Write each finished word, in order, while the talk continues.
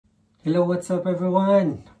Hello, what's up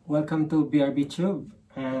everyone? Welcome to BRB Tube,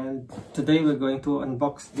 and today we're going to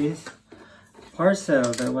unbox this parcel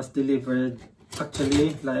that was delivered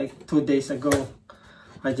actually like 2 days ago.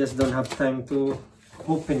 I just don't have time to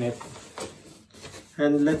open it.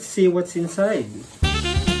 And let's see what's inside.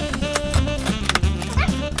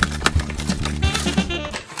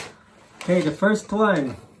 Okay, the first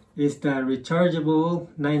one is the rechargeable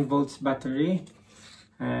 9 volts battery,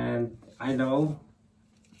 and I know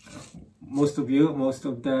most of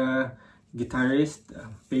the guitarists,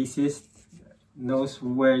 bassists knows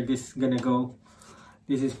where this is gonna go.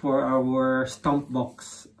 This is for our stomp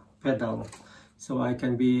box pedal, so I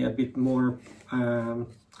can be a bit more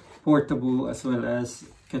portable, as well as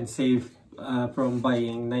can save from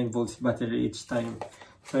buying 9 volts battery each time.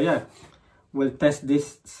 So yeah, we'll test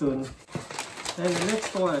this soon. And the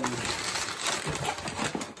next one,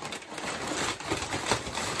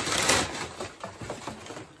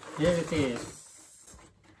 here it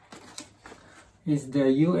is the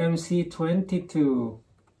UMC22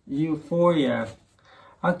 Euphoria.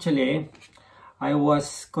 Actually, I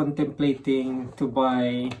was contemplating to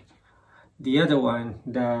buy the other one,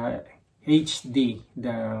 the HD,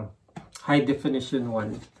 the high definition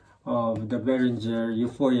one of the Behringer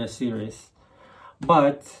Euphoria series,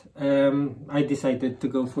 but I decided to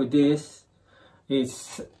go for this.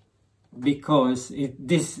 It's because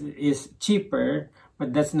this is cheaper,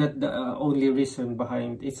 but that's not the only reason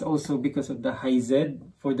behind. It's also because of the high Z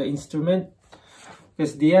for the instrument,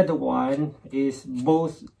 because the other one is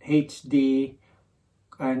both HD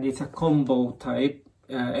and it's a combo type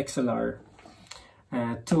XLR,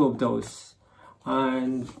 two of those.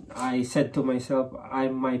 And I said to myself, I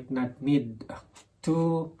might not need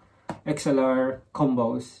 2 XLR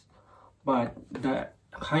combos, but the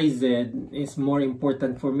high Z is more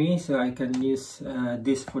important for me, so I can use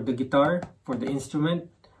this for the guitar, for the instrument,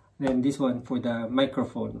 then this one for the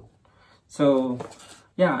microphone. So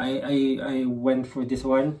yeah, I went for this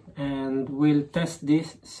one, and we'll test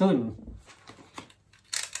this soon.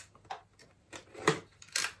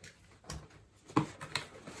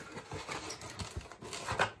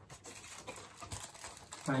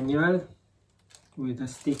 Manual with a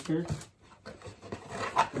sticker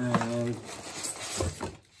and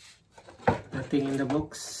nothing in the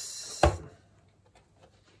box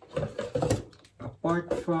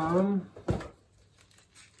apart from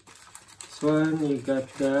this one. You got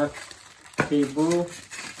the cable.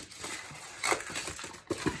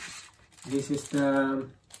 This is the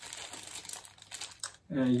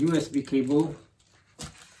USB cable,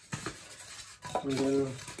 and then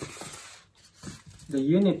the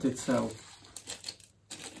unit itself.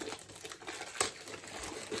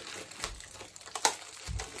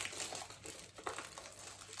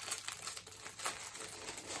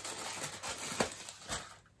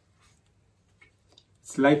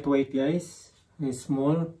 It's lightweight, guys. It's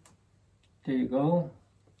small. There you go.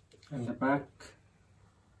 And the back.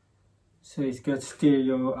 So it's got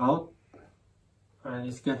stereo out, and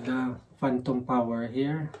it's got the phantom power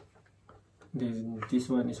here. This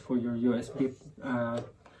one is for your USB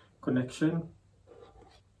connection,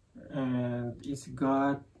 and it's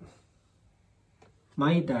got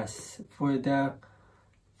Midas for the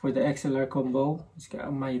XLR combo. It's got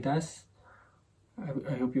a Midas.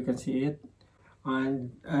 I hope you can see it.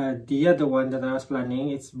 And the other one that I was planning,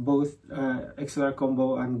 it's both XLR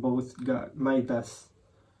combo and both got Midas.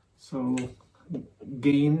 So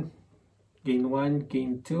gain 1,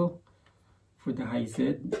 gain 2 for the high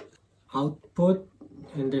Z. Output,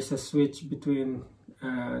 and there's a switch between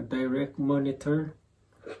direct monitor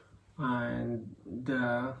and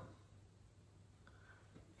the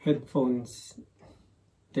headphones.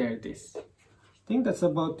 There it is. I think that's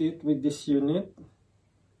about it with this unit,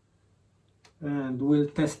 and we'll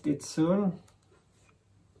test it soon.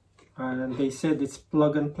 And they said it's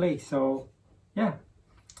plug and play, so yeah,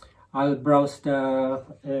 I'll browse the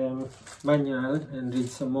manual and read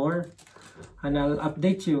some more, and I'll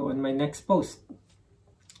update you on my next post.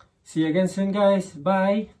 See you again soon, guys.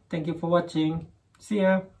 Bye. Thank you for watching. See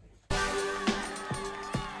ya.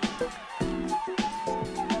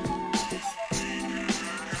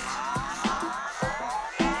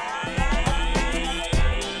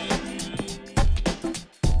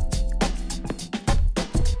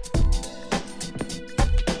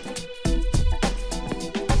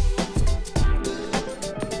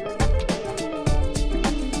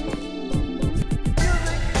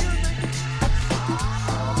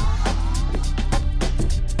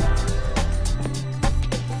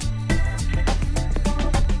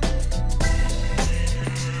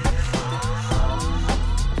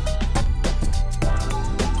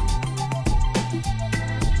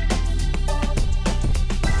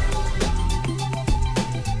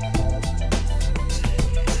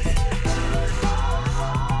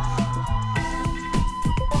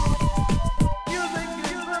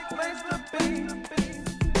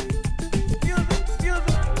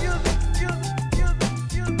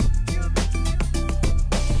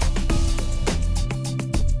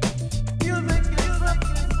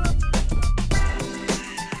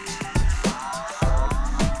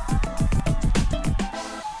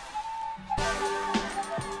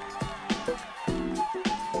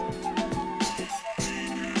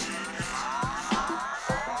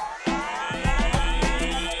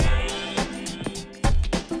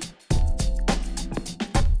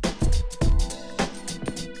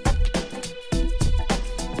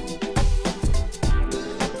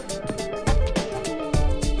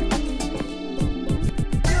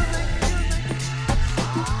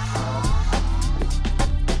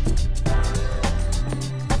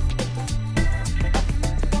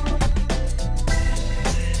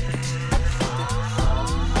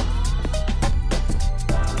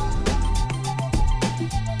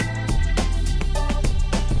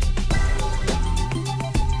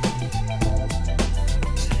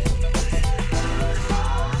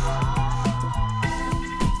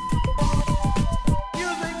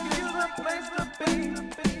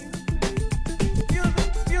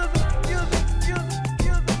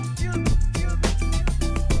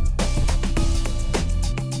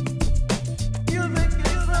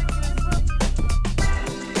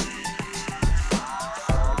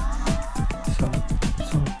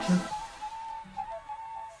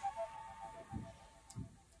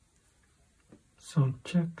 Sound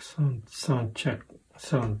check, sound check,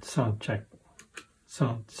 sound check,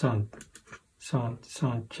 sound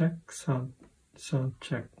check, sound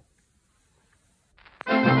check.